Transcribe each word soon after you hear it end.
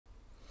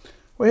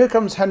Well, here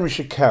comes Henry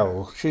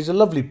Chichele. She's a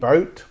lovely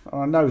boat.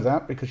 I know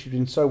that because she's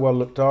been so well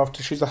looked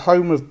after. She's the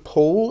home of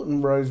Paul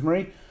and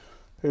Rosemary,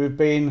 who have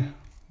been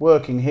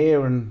working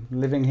here and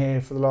living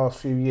here for the last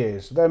few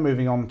years. So they're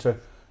moving on to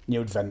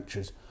new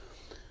adventures.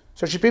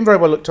 So she's been very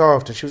well looked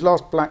after. She was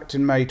last blacked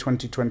in May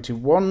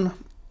 2021.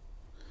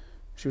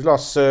 She was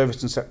last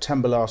serviced in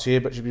September last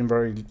year, but she's been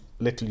very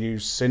little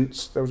used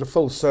since. There was a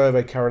full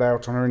survey carried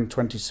out on her in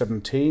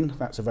 2017.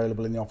 That's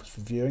available in the office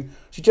for viewing.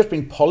 She's just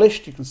been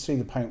polished. You can see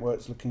the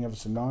paintwork's looking ever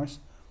so nice.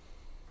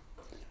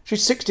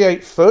 She's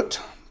 68 foot,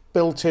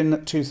 built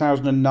in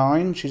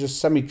 2009. She's a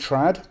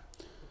semi-trad.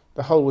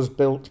 The hull was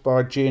built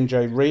by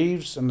G&J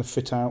Reeves and the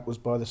fit out was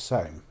by the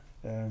same.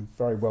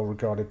 Very well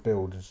regarded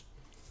builders.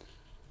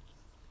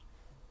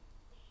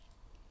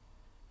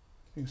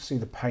 You can see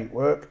the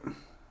paintwork.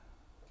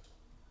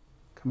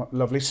 Come up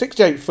lovely.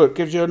 68 foot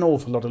gives you an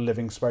awful lot of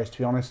living space, to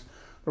be honest.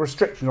 The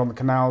restrictions on the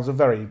canals are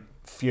very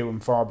few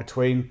and far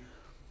between.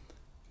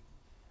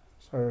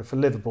 So for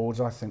liverboards,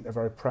 I think they're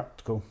very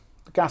practical.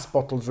 The gas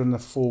bottles are in the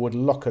forward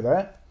locker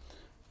there.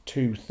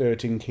 Two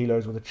 13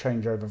 kilos with a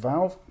changeover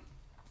valve.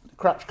 The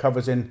cratch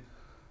cover's in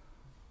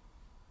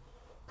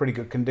pretty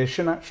good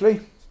condition, actually.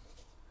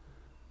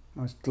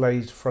 Nice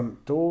glazed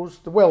front doors.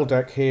 The well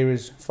deck here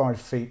is 5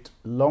 feet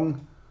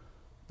long.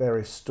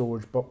 Various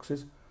storage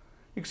boxes.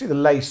 You can see the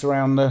lace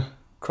around the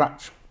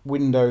cratch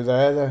window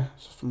there.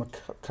 That's from a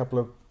couple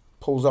of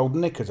Paul's old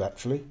knickers,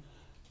 actually.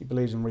 He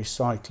believes in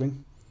recycling.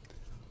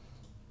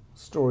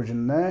 Storage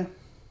in there.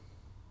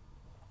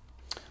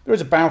 There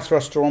is a bow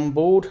thruster on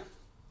board.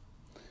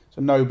 It's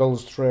a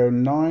Nobels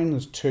 309.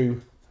 There's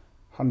two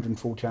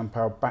 140 amp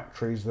hour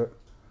batteries that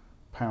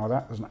power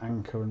that. There's an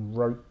anchor and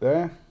rope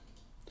there.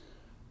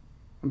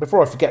 And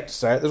before I forget to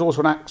say it, there's also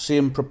an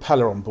Axiom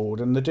propeller on board,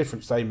 and the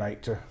difference they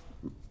make to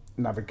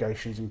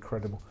navigation is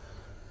incredible.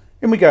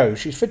 In we go.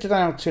 She's fitted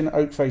out in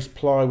oak face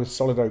ply with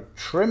solid oak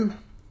trim.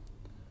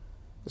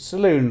 The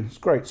saloon, there's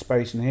great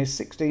space in here,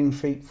 16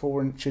 feet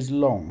 4 inches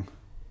long.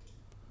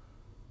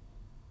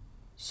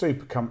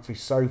 Super comfy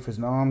sofas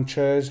and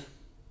armchairs.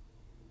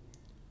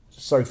 It's a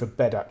sofa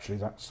bed actually,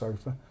 that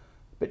sofa.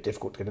 A bit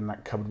difficult to get in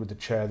that cupboard with the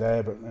chair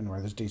there, but anyway,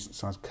 there's a decent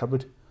sized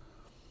cupboard.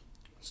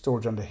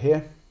 Storage under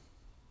here.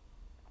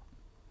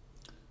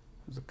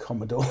 There's a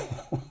Commodore.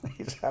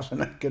 He's having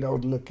a good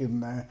old look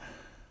in there.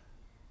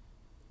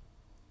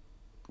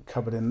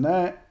 Cupboard in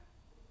there.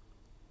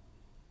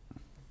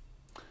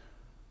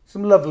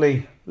 Some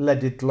lovely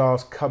leaded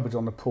glass cupboards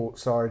on the port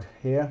side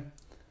here.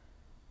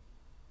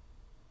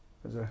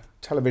 There's a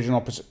television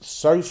opposite the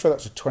sofa.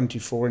 That's a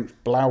 24-inch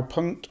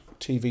Blaupunkt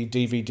TV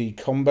DVD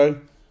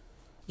combo.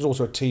 There's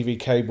also a TV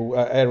cable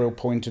aerial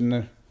point in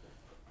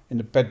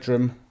the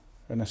bedroom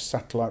and a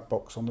satellite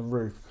box on the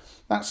roof.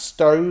 That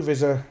stove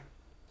is a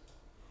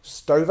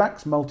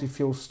Stovax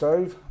multi-fuel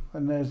stove,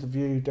 and there's the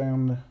view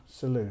down the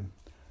saloon.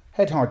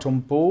 Head height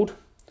on board,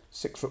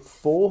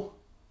 6'4".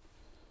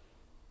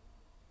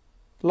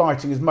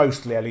 Lighting is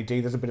mostly LED.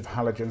 There's a bit of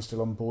halogen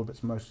still on board, but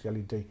it's mostly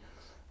LED.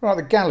 Right,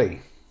 the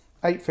galley,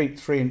 8 feet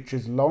 3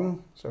 inches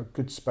long, so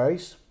good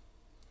space.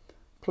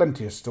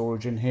 Plenty of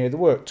storage in here. The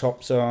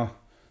worktops are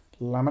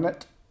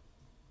laminate.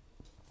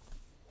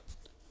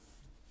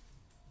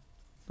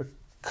 The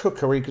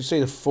cooker, you can see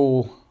the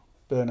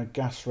 4-burner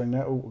gas ring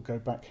there. Oh, we'll go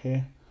back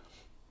here.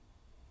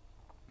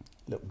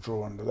 Little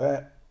drawer under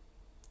there.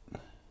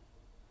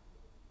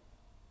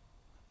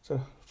 It's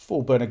a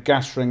 4-burner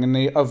gas ring, and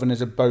the oven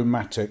is a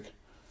Bowmatic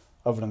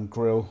oven and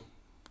grill,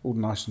 all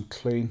nice and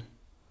clean.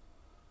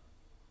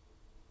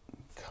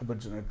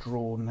 Cupboards and a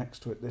drawer next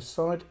to it this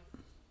side.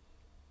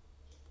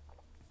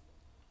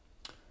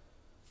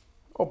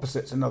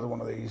 Opposite's another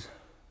one of these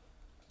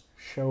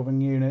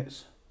shelving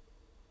units.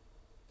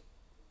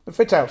 The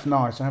fit out's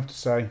nice, I have to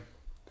say.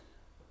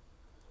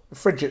 The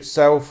fridge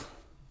itself,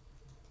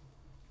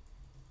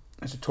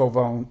 it's a 12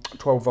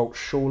 volt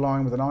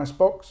shoreline with an ice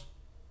box.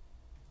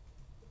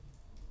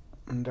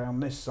 And down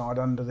this side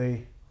under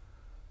the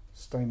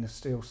stainless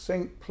steel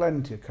sink,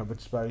 plenty of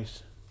cupboard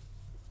space.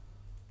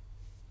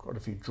 Quite a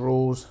few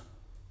drawers.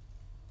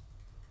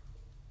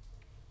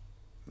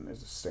 And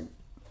there's a sink.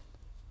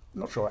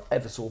 I'm not sure I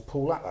ever saw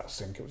Paul at that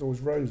sink. It was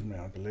always Rosemary,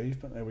 I believe,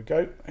 but there we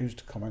go. Who's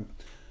to comment?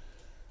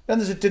 Then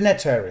there's a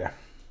dinette area.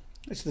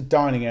 This is the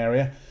dining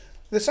area.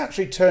 This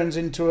actually turns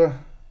into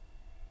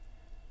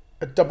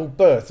a double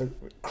berth,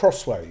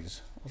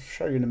 crossways. I'll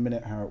show you in a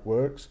minute how it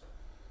works.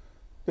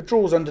 The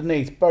drawers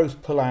underneath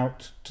both pull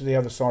out to the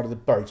other side of the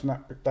boat, and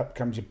that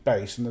becomes your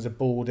base, and there's a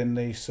board in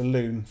the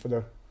saloon for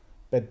the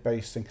bed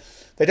base thing.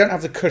 They don't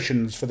have the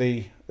cushions for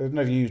they've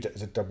never used it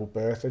as a double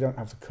berth. They don't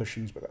have the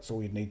cushions, but that's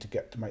all you need to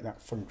get to make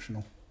that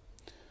functional.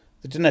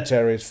 The dinette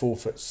area is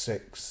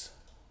 4'6".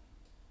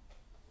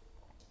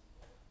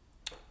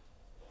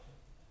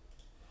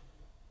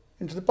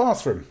 Into the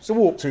bathroom. It's a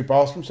walk-through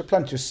bathroom, so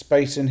plenty of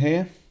space in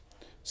here.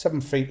 7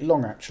 feet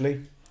long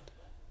actually.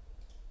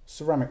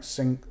 Ceramic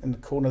sink in the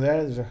corner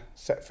there. There's a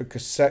set for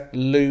cassette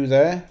loo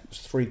there. There's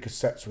 3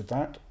 cassettes with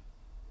that.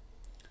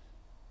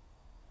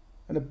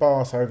 And a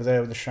bath over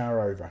there with a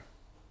shower over.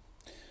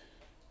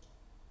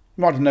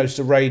 You might have noticed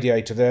a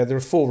radiator there. There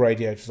are 4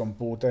 radiators on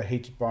board. They're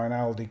heated by an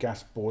Aldi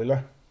gas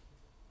boiler.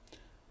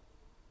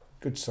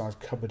 Good sized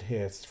cupboard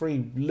here.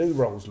 3 loo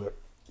rolls, look.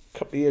 A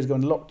couple of years ago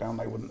in lockdown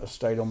they wouldn't have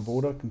stayed on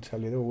board, I can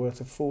tell you. They were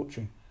worth a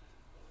fortune.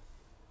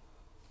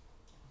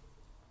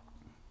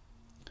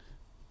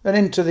 Then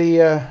into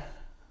the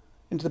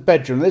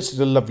bedroom. This is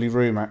a lovely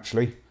room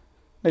actually.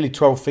 Nearly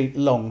 12 feet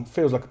long.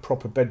 Feels like a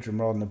proper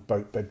bedroom rather than a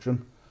boat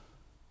bedroom.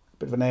 A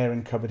bit of an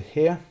airing cupboard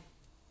here.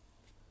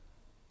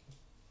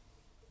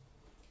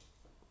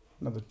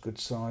 Another good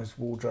sized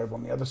wardrobe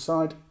on the other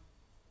side.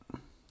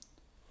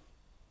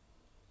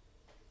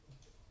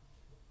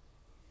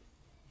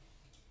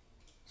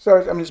 So,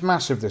 I mean, it's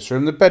massive, this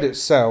room. The bed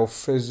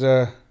itself is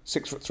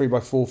 6'3" by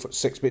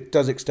 4'6", but it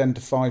does extend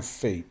to 5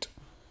 feet.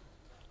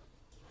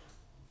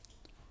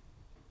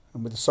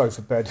 And with the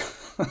sofa bed,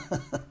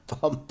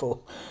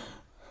 bumble,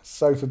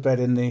 sofa bed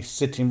in the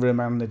sitting room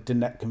and the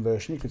dinette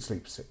conversion, you could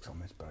sleep 6 on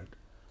this boat.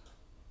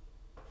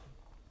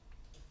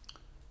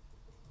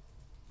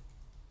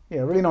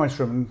 Yeah, really nice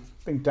room. And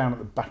being down at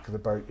the back of the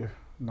boat, you're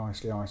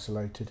nicely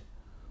isolated.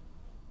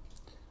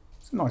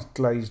 Some nice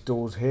glazed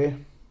doors here.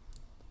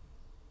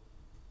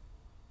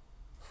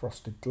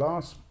 Frosted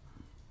glass.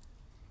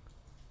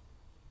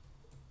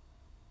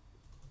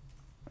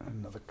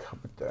 Another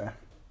cupboard there.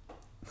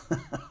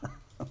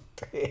 Oh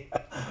dear.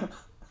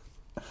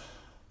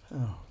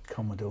 Oh,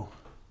 Commodore.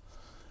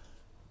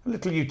 A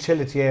little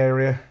utility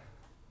area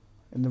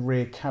in the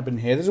rear cabin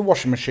here. There's a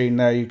washing machine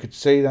there, you could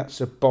see. That's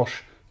a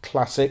Bosch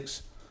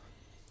Classics.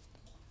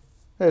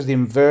 There's the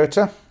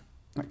inverter.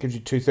 That gives you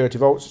 230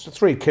 volts. It's a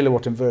 3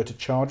 kilowatt inverter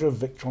charger,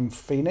 Victron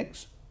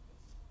Phoenix.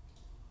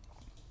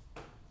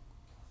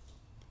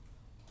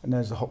 And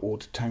there's the hot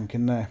water tank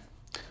in there.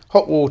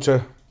 Hot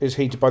water is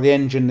heated by the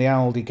engine, the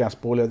Aldi gas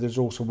boiler. There's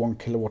also 1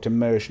 kilowatt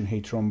immersion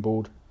heater on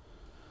board.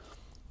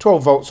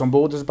 12 volts on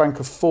board. There's a bank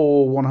of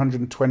 4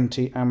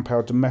 120 amp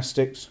hour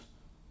domestics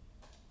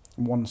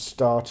and 1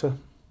 starter.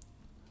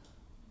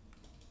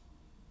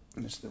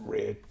 And it's the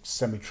rear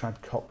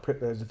semi-trad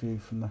cockpit. There's a view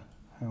from the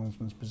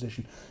helmsman's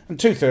position. And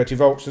 230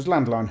 volts. There's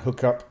landline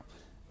hookup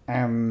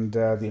and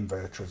the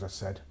inverter, as I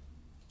said.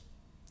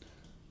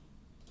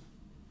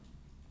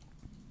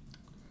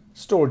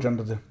 Storage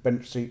under the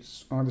bench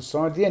seats either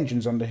side. The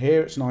engine's under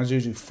here. It's an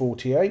Isuzu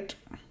 48.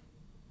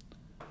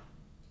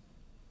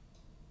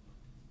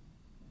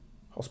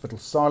 Hospital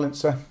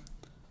silencer.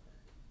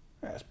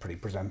 That's pretty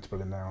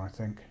presentable in there, I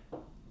think.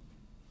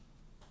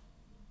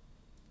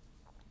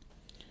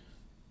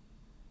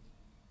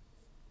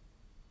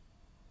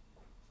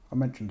 I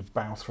mentioned a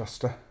bow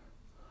thruster,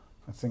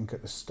 I think,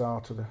 at the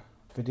start of the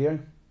video.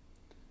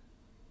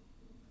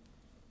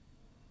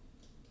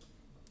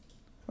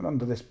 And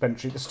under this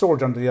bench seat, the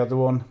storage under the other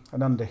one,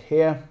 and under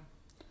here,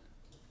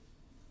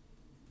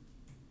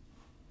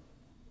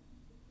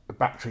 the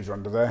batteries are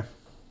under there.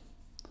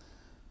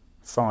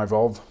 5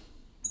 of.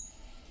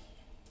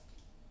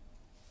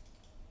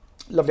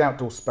 Lovely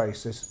outdoor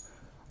spaces.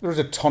 There is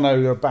a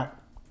tonneau back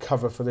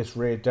cover for this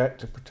rear deck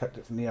to protect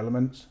it from the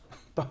elements.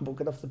 Bumble,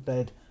 get off the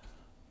bed.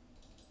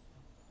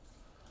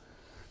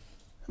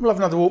 We'll have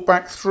another walk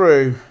back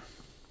through.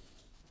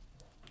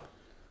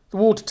 The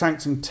water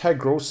tank's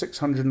integral,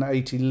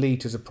 680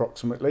 litres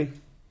approximately.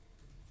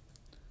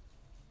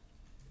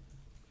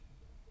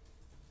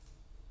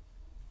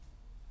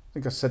 I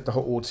think I said the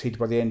hot water's heated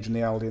by the engine,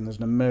 the Aldi, and there's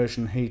an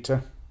immersion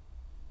heater.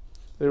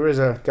 There is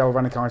a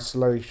galvanic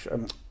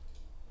isolation,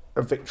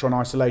 a Victron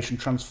isolation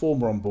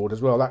transformer on board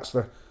as well. That's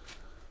the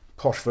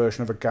posh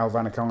version of a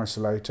galvanic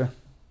isolator.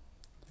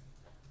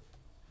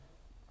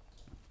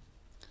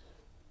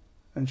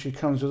 And she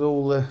comes with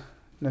all the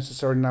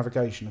necessary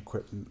navigation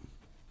equipment.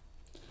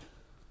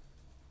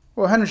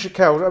 Well, Hen and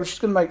Chichele, she's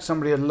going to make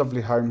somebody a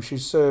lovely home.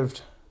 She's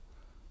served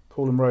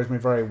Paul and Rosemary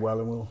very well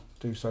and will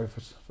do so for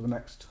the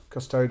next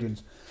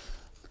custodians.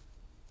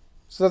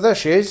 So there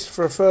she is.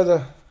 For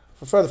further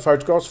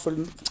photographs,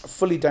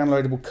 fully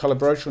downloadable colour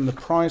brochure and the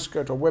price,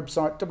 go to our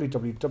website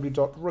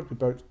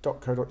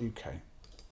www.rugbyboats.co.uk.